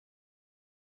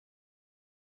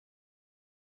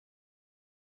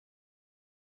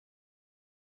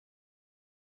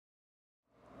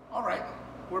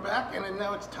We're back, and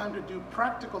now it's time to do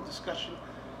practical discussion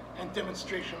and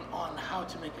demonstration on how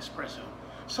to make espresso.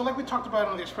 So like we talked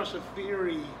about in the espresso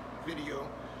theory video,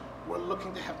 we're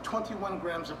looking to have 21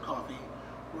 grams of coffee.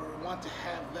 We want to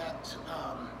have that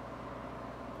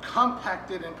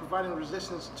compacted and providing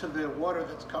resistance to the water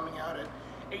that's coming out at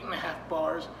 8.5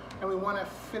 bars. And we want to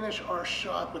finish our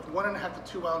shot with 1.5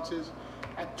 to 2 ounces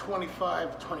at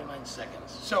 25-29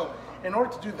 seconds. So in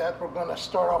order to do that, we're going to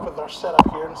start off with our setup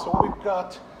here. And so what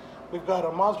we've got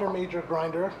a Mazda Major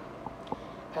grinder.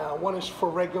 One is for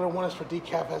regular, one is for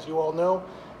decaf, as you all know.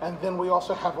 And then we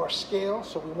also have our scale,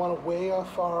 so we want to weigh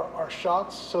off our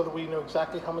shots so that we know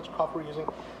exactly how much coffee we're using.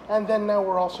 And then now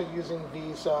we're also using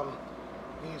these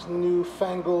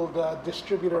newfangled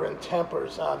distributor and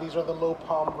tampers. These are the low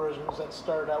palm versions that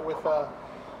started out with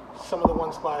some of the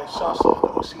ones by Sasa and the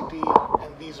OCD,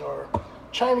 and these are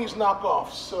Chinese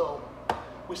knockoffs. So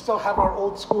we still have our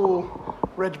old school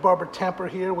Reg Barber tamper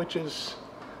here, which is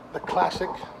the classic,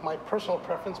 my personal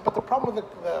preference. But the problem with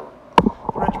the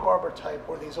Reg Barber type,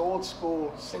 or these old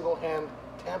school single hand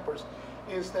tampers,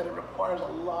 is that it requires a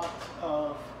lot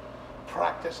of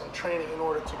practice and training in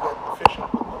order to get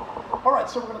efficient with them. All right,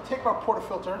 so we're going to take our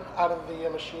portafilter out of the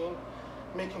machine,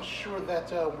 making sure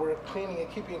that we're cleaning and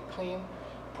keeping it clean.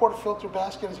 Portafilter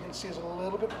basket, as you can see, is a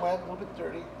little bit wet, a little bit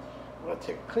dirty. We're going to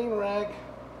take a clean rag,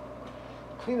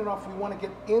 clean it off. We want to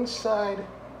get inside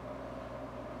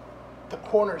the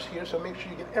corners here, so make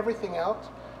sure you get everything out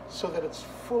so that it's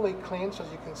fully clean. So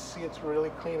as you can see, it's really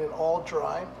clean and all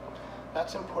dry.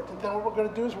 That's important. Then what we're going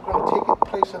to do is we're going to take it,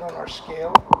 place it on our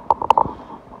scale.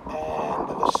 And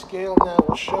the scale now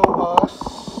will show us,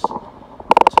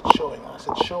 what's it showing us?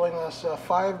 It's showing us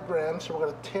 5 grams, so we're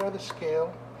going to tear the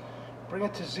scale, bring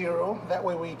it to 0. That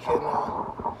way we can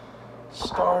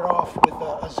start off with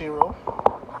a 0.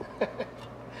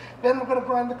 Then we're going to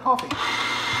grind the coffee.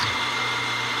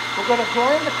 We're going to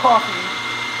grind the coffee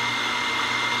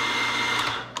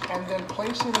and then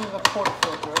place it into the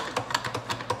portafilter.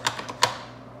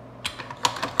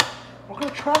 We're going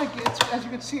to try to get, as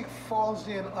you can see, it falls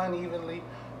in unevenly.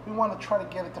 We want to try to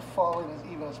get it to fall in as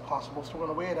even as possible. So we're going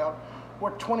to weigh it out.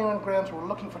 We're at 21 grams. We're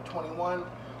looking for 21.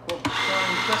 We'll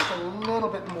grind just a little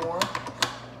bit more.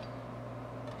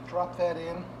 Drop that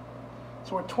in.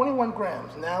 So we're at 21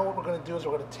 grams. Now what we're going to do is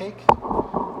we're going to take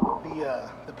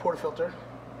the portafilter.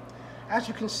 As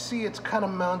you can see, it's kind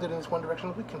of mounted in this one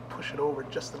direction. We can push it over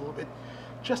just a little bit,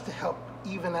 just to help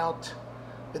even out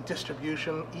the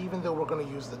distribution, even though we're going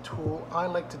to use the tool. I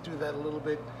like to do that a little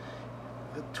bit.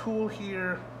 The tool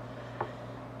here,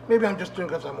 maybe I'm just doing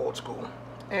it because I'm old school.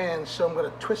 And so I'm going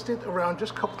to twist it around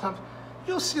just a couple times.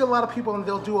 You'll see a lot of people and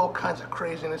they'll do all kinds of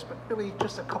craziness, but really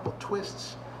just a couple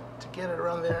twists to get it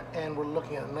around there, and we're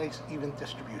looking at a nice even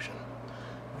distribution.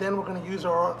 Then we're going to use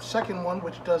our second one,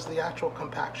 which does the actual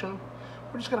compaction.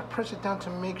 We're just going to press it down to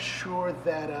make sure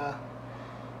that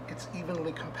it's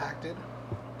evenly compacted.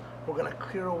 We're going to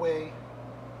clear away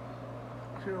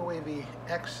the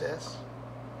excess,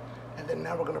 and then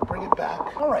now we're going to bring it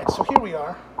back. All right, so here we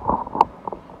are.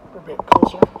 We're a bit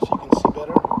closer so you can see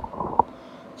better.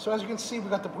 So as you can see, we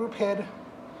got the group head,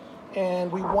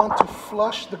 and we want to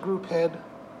flush the group head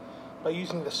by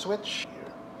using the switch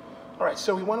here. All right,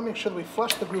 so we want to make sure that we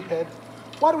flush the group head.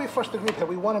 Why do we flush the group head?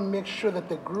 We want to make sure that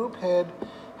the group head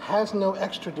has no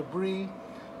extra debris,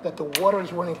 that the water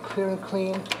is running clear and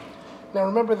clean. Now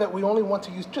remember that we only want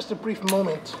to use just a brief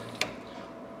moment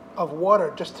of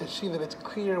water just to see that it's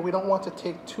clear. We don't want to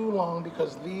take too long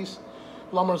because these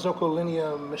La Marzocco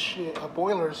Linea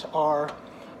boilers are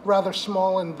rather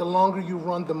small, and the longer you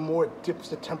run, the more it dips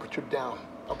the temperature down.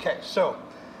 Okay, so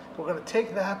we're going to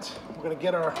take that. We're going to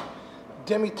get our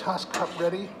demi-tasse cup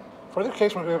ready. For this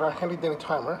case, we're going to have our handy dandy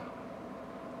timer.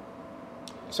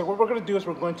 So what we're going to do is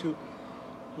we're going to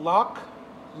lock,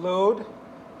 load,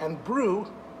 and brew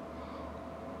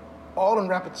all in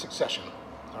rapid succession.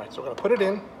 All right, so we're going to put it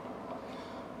in.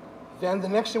 Then the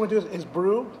next thing we'll do is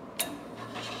brew,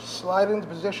 slide it into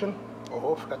position.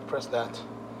 Oh, forgot to press that.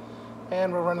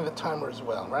 And we're running the timer as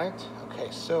well, right? Okay,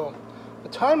 so the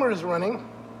timer is running.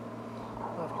 I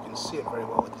don't know if you can see it very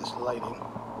well with this lighting.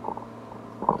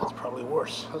 That's probably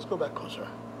worse. Let's go back closer.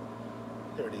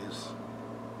 There it is.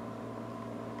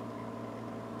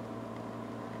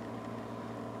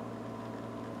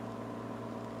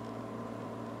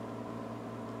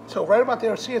 So right about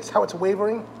there, see it's how it's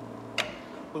wavering?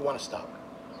 We want to stop.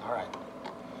 All right.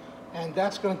 And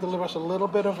that's going to deliver us a little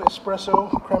bit of espresso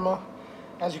crema.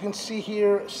 As you can see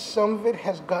here, some of it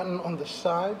has gotten on the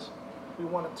sides. We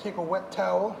want to take a wet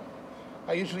towel.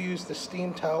 I usually use the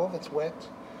steam towel that's wet,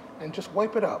 and just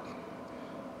wipe it up.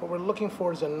 What we're looking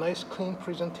for is a nice clean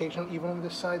presentation. Even on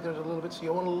this side there's a little bit, so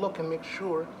you want to look and make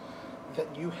sure that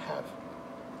you have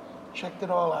checked it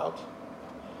all out.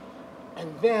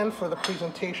 And then for the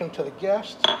presentation to the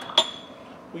guest,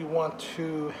 we want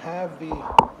to have the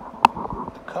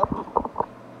cup.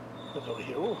 It's over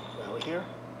here. Ooh, over here.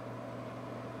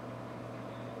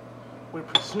 We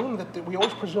presume that we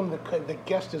always presume that the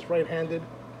guest is right-handed.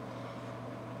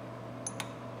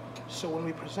 So when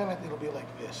we present it, it'll be like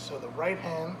this. So the right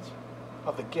hand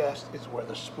of the guest is where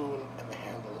the spoon and the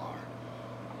handle are.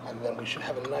 And then we should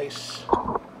have a nice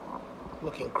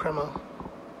looking crema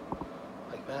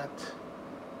like that.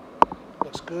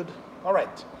 Looks good. All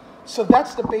right. So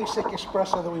that's the basic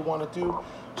espresso that we want to do.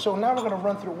 So now we're going to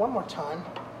run through one more time.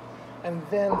 And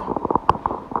then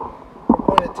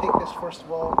we're going to take this, first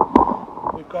of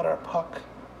all, we've got our puck.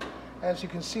 As you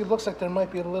can see, it looks like there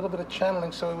might be a little bit of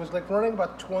channeling, so it was like running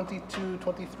about 22,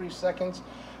 23 seconds.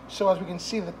 So as we can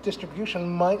see, the distribution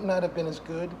might not have been as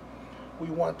good. We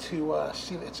want to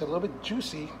see that it's a little bit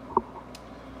juicy,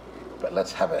 but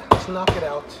let's knock it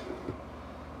out.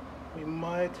 We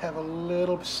might have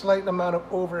a slight amount of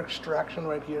over extraction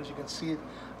right here, as you can see,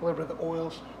 a little bit of the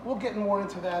oils. We'll get more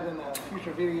into that in a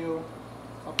future video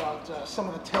about some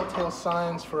of the telltale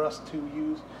signs for us to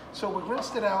use. So we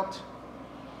rinsed it out.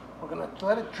 We're going to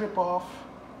let it drip off,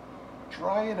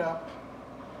 dry it up,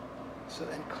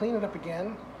 and clean it up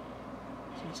again.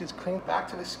 So you can see it's clean. Back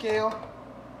to the scale.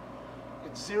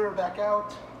 It's zeroed back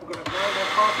out. We're going to grind our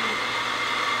coffee.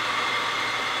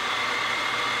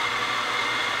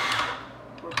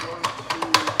 We're going to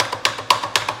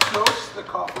dose the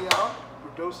coffee out.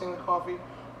 We're dosing the coffee.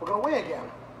 We're going to weigh again.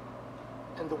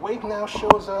 And the weight now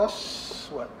shows us,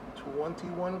 what,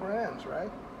 21 grams,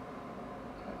 right?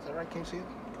 Is that right? Can you see it?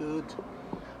 Good.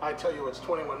 I tell you, it's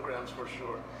 21 grams for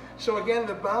sure. So again,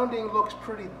 the bounding looks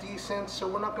pretty decent, so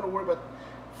we're not going to worry about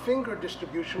finger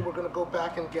distribution. We're going to go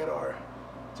back and get our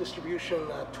distribution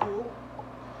tool.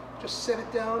 Just set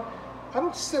it down. I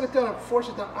don't set it down and force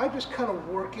it down. I just kind of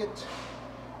work it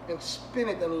and spin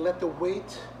it and let the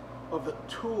weight of the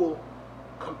tool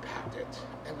compact it.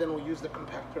 And then we'll use the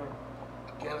compactor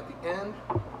again at the end.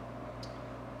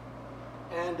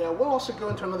 And we'll also go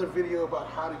into another video about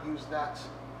how to use that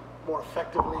more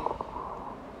effectively.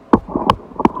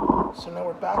 So now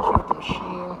we're back here at the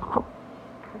machine.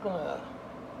 We're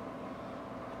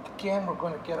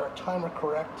going to get our timer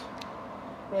correct.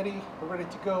 We're ready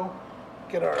to go.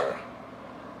 Get our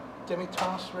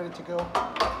demi-tasse ready to go.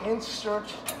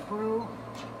 Insert brew.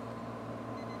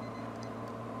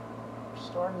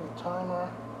 Starting the timer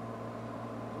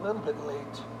a little bit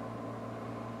late.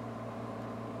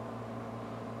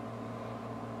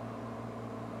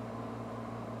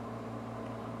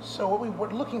 So what we were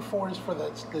looking for is for the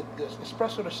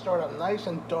espresso to start out nice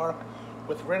and dark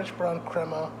with reddish brown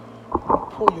crema. I'll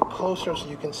pull you closer so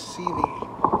you can see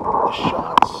the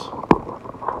shots. Is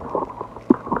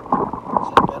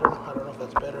that better? I don't know if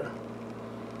that's better.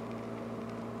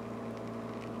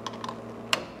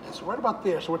 It's right about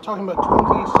there. So we're talking about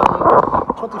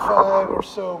 25 or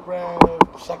so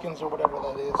seconds or whatever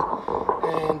that is.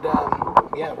 And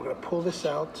yeah, we're going to pull this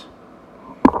out.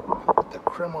 Put the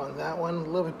crema on that one, a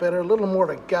little bit better, a little more of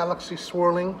a galaxy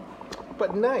swirling,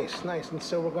 but nice. And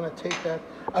so we're going to take that.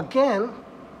 Again,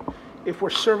 if we're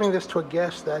serving this to a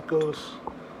guest, that goes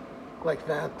like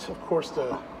that. Of course,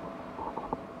 the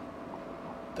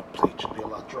plate should be a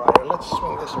lot drier. Let's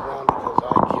swing this around because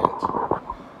I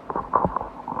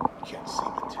can't see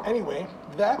it. Anyway,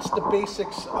 that's the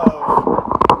basics of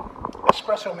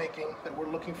espresso making that we're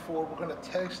looking for. We're going to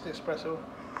taste the espresso.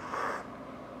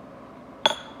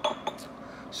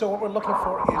 So what we're looking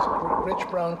for is rich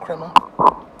brown crema,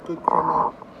 good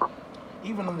crema.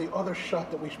 Even on the other shot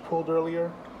that we pulled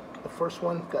earlier, the first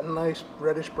one got nice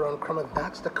reddish brown crema.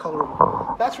 That's the color.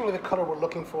 That's really the color we're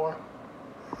looking for.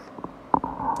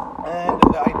 And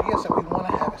the idea is that we want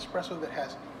to have espresso that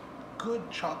has good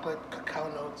chocolate cacao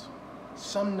notes,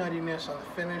 some nuttiness on the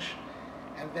finish,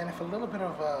 and then if a little bit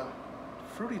of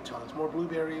fruity tones, more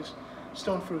blueberries,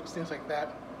 stone fruits, things like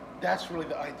that. That's really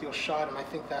the ideal shot, and I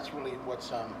think that's really what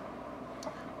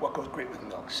goes great with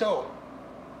milk. So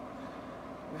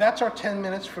that's our 10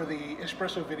 minutes for the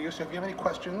espresso video. So if you have any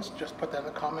questions, just put that in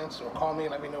the comments or call me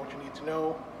and let me know what you need to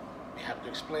know. I'll be happy to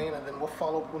explain, and then we'll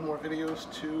follow up with more videos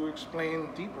to explain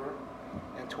deeper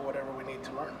into whatever we need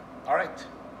to learn. All right,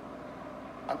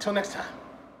 until next time.